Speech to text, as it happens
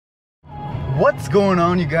What's going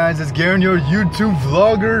on, you guys? It's Garen, your YouTube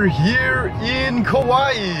vlogger here in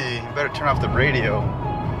Kauai. Better turn off the radio.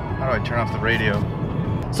 How do I turn off the radio?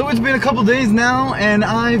 So it's been a couple days now and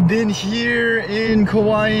I've been here in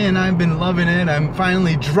Kauai and I've been loving it. I'm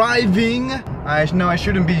finally driving. I know I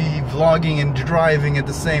shouldn't be vlogging and driving at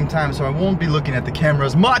the same time, so I won't be looking at the camera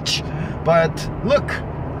as much. But look,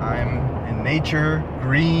 I'm in nature,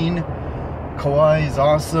 green. Kauai is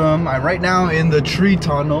awesome. I'm right now in the tree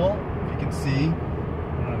tunnel. See, I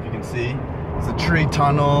don't know if you can see, it's a tree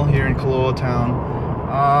tunnel here in Kaloa town.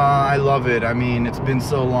 I love it. I mean, it's been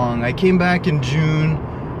so long. I came back in June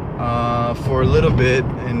for a little bit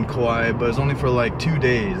in Kauai, but it was only for like 2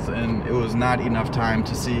 days and it was not enough time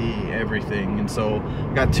to see everything, and so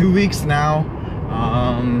I got 2 weeks now.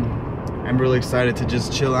 I'm really excited to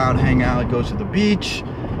just chill out, hang out, go to the beach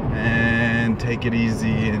and take it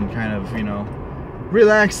easy and kind of, you know,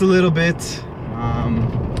 relax a little bit.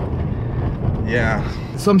 Yeah,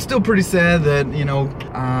 so I'm still pretty sad that, you know,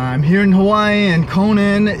 I'm here in Hawaii and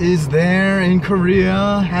Conan is there in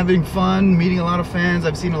Korea having fun, meeting a lot of fans.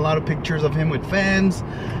 I've seen a lot of pictures of him with fans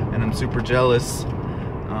and I'm super jealous.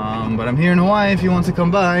 But I'm here in Hawaii. If he wants to come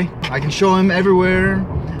by, I can show him everywhere.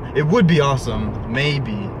 It would be awesome,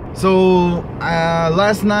 maybe. So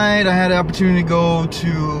last night I had the opportunity to go to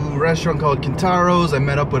a restaurant called Kintaro's. I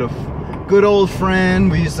met up with a good old friend.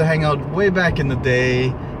 We used to hang out way back in the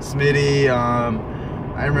day. Smitty,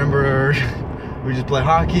 I remember we just play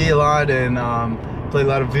hockey a lot and played a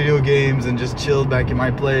lot of video games and just chilled back in my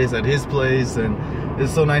place, at his place, and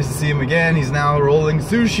it's so nice to see him again. He's now rolling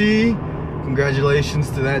sushi. Congratulations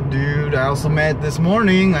to that dude. I also met this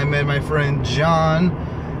morning, I met my friend John.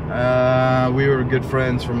 We were good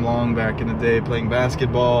friends from long back in the day, playing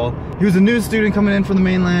basketball. He was a new student coming in from the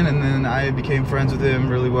mainland, and then I became friends with him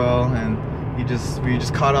really well, and we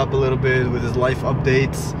just caught up a little bit with his life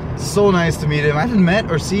updates. So nice to meet him. I haven't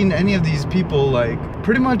met or seen any of these people like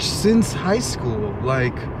pretty much since high school.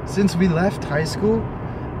 Like since we left high school,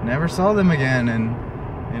 never saw them again. And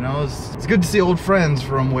you know, it's good to see old friends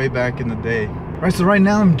from way back in the day. Right, so right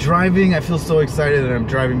now I'm driving. I feel so excited that I'm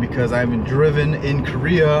driving because I haven't driven in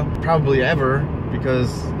Korea probably ever,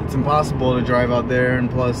 because it's impossible to drive out there, and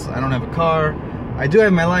plus I don't have a car. I do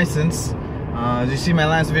have my license. As you see my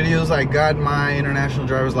last videos, I got my international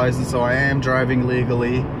driver's license, so I am driving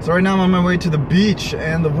legally. So right now I'm on my way to the beach,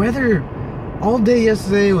 and the weather all day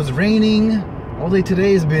yesterday was raining. All day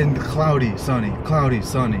today has been cloudy, sunny, cloudy,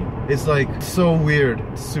 sunny. It's like so weird.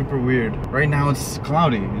 It's super weird. Right now it's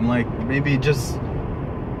cloudy, and like maybe just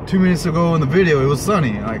 2 minutes ago in the video it was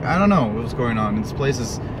sunny. Like I don't know what's going on. This place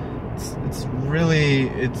is it's really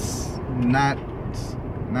not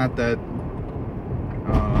that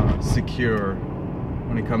secure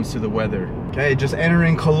when it comes to the weather. Okay, just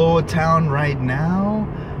entering Kaloa town right now,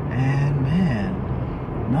 and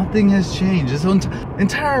man, nothing has changed. This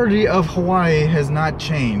entirety of Hawaii has not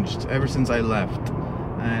changed ever since I left,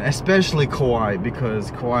 and especially Kauai,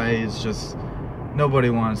 because Kauai is just,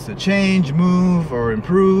 nobody wants to change, move, or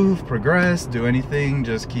improve, progress, do anything,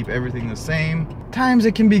 just keep everything the same. Times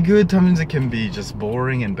it can be good, times it can be just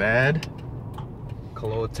boring and bad.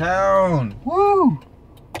 Kaloa town, woo!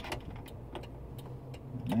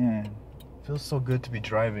 Man, feels so good to be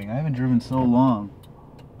driving. I haven't driven so long.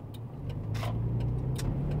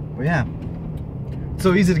 But yeah, it's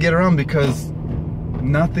so easy to get around because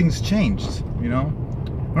nothing's changed, you know?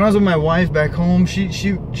 When I was with my wife back home,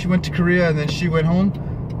 she went to Korea and then she went home.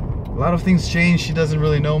 A lot of things changed. She doesn't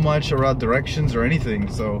really know much about directions or anything,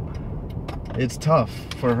 so it's tough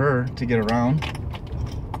for her to get around.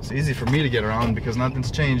 It's easy for me to get around because nothing's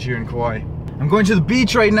changed here in Kauai. I'm going to the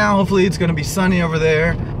beach right now. Hopefully it's gonna be sunny over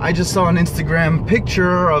there. I just saw an Instagram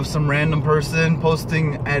picture of some random person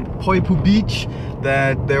posting at Poipu Beach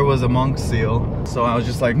that there was a monk seal. So I was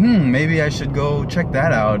just like, maybe I should go check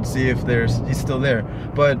that out, see if he's still there.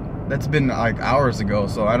 But that's been like hours ago,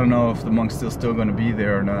 so I don't know if the monk seal's still gonna be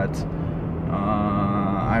there or not.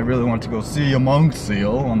 I really want to go see a monk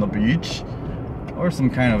seal on the beach, or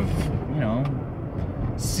some kind of, you know,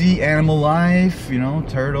 sea animal life, you know,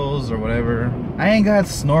 turtles or whatever. I ain't got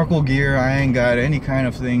snorkel gear, I ain't got any kind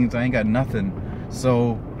of things, I ain't got nothing.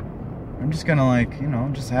 So I'm just gonna, like, you know,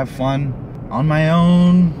 just have fun on my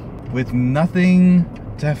own with nothing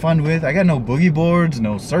to have fun with. I got no boogie boards,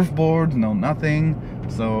 no surfboards, no nothing.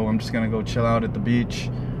 So I'm just gonna go chill out at the beach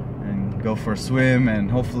and go for a swim,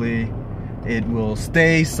 and hopefully it will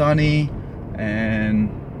stay sunny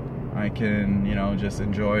and I can, you know, just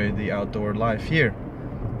enjoy the outdoor life here.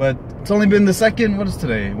 But it's only been the second, what is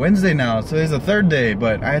today? Wednesday now, so today's the third day,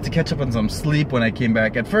 but I had to catch up on some sleep when I came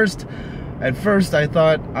back. At first, At first I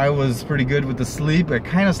thought I was pretty good with the sleep. I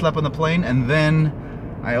kind of slept on the plane, and then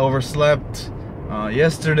I overslept.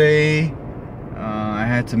 Yesterday I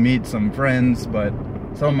had to meet some friends, but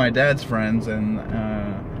some of my dad's friends, and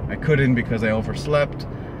I couldn't because I overslept.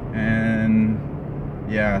 And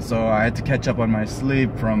yeah, so I had to catch up on my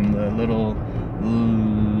sleep from the little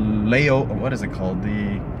what is it called?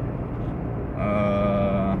 The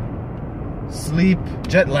sleep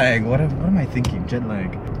jet lag. What am I thinking? Jet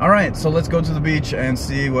lag. All right, so let's go to the beach and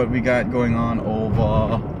see what we got going on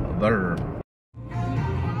over there.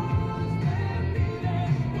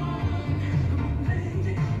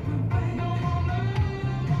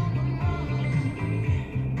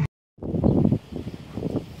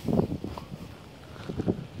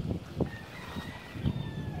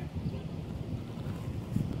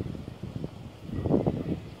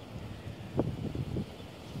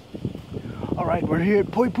 Alright, we're here at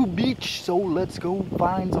Poipu Beach, so let's go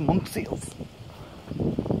find some monk seals.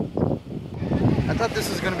 I thought this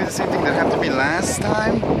was going to be the same thing that happened to me last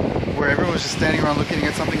time, where everyone was just standing around looking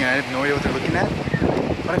at something and I have no idea what they're looking at.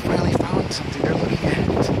 But I finally found something they're looking at.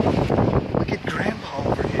 Look at Grandpa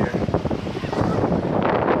over here.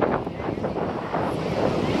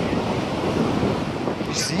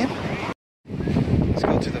 You see him? Let's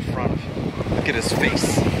go to the front. Look at his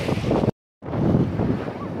face.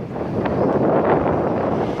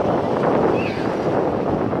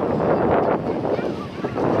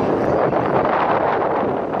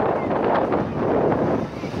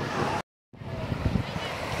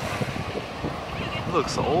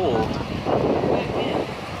 Looks old.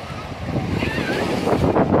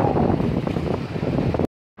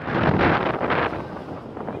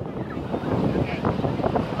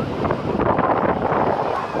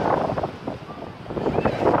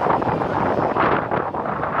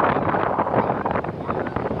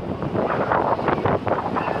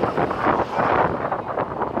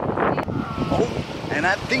 Oh, and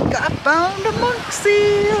I think I found a monk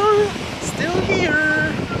seal. Still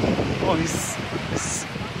here. Oh, he's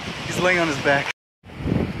laying on his back.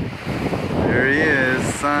 There he is,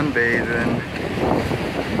 sunbathing.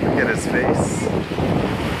 Look at his face.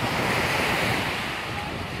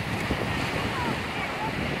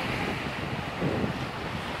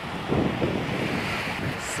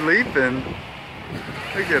 Sleeping.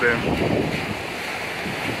 Look at him.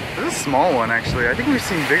 This is a small one, actually. I think we've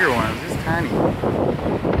seen bigger ones. He's tiny.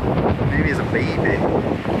 Maybe he's a baby.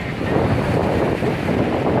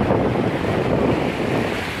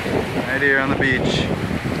 Right here on the beach.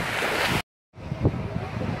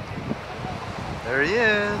 There he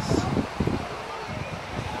is.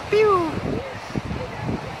 Pew!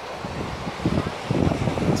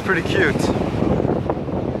 It's pretty cute.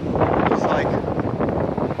 Just like.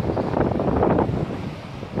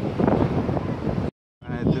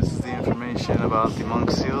 Alright, this is the information about the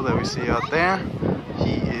monk seal that we see out there.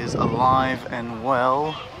 He is alive and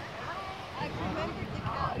well.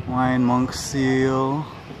 Hawaiian Monk Seal.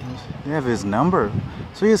 They have his number.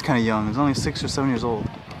 So he is kind of young. He's only 6 or 7 years old.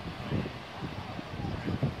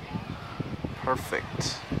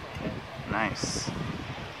 Perfect. Nice.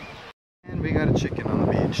 And we got a chicken on the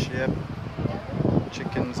beach. Yep.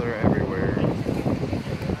 Chickens are everywhere.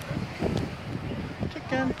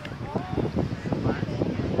 Chicken.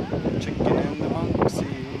 Chicken in the monk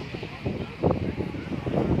seal.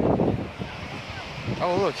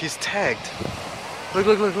 Oh look, he's tagged. Look,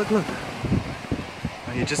 look, look, look, look.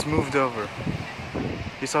 He just moved over.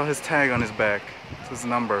 He saw his tag on his back. It's his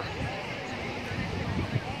number.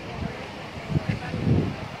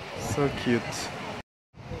 So cute.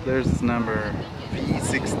 There's his number,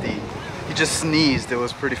 V60. He just sneezed. It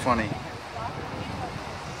was pretty funny.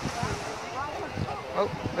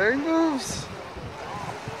 Oh, there he moves.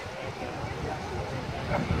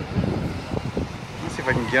 Let's see if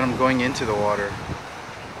I can get him going into the water.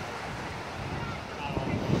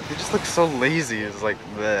 He just looks so lazy. It's like,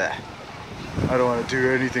 bleh. I don't want to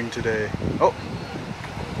do anything today. Oh!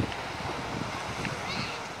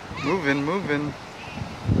 Moving, moving.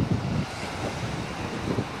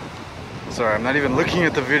 Sorry, I'm not even looking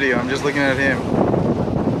at the video. I'm just looking at him.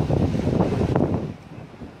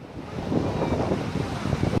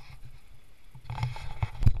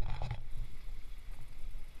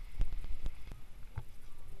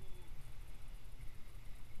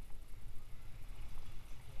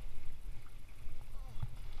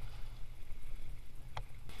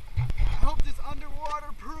 I hope this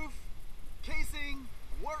underwater-proof casing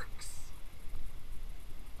works.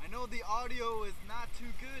 I know the audio is not too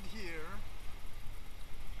good here,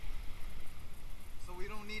 so we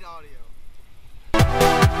don't need audio.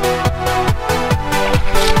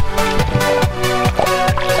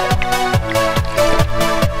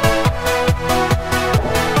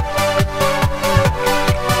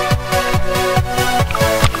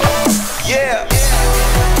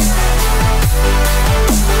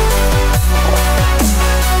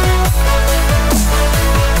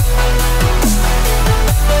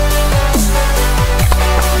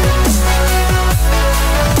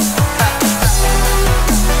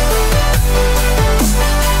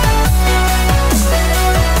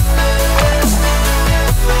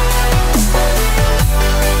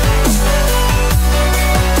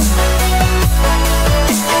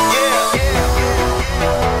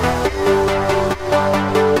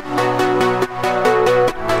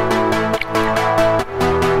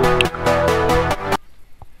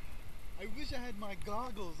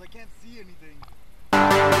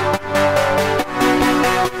 landing.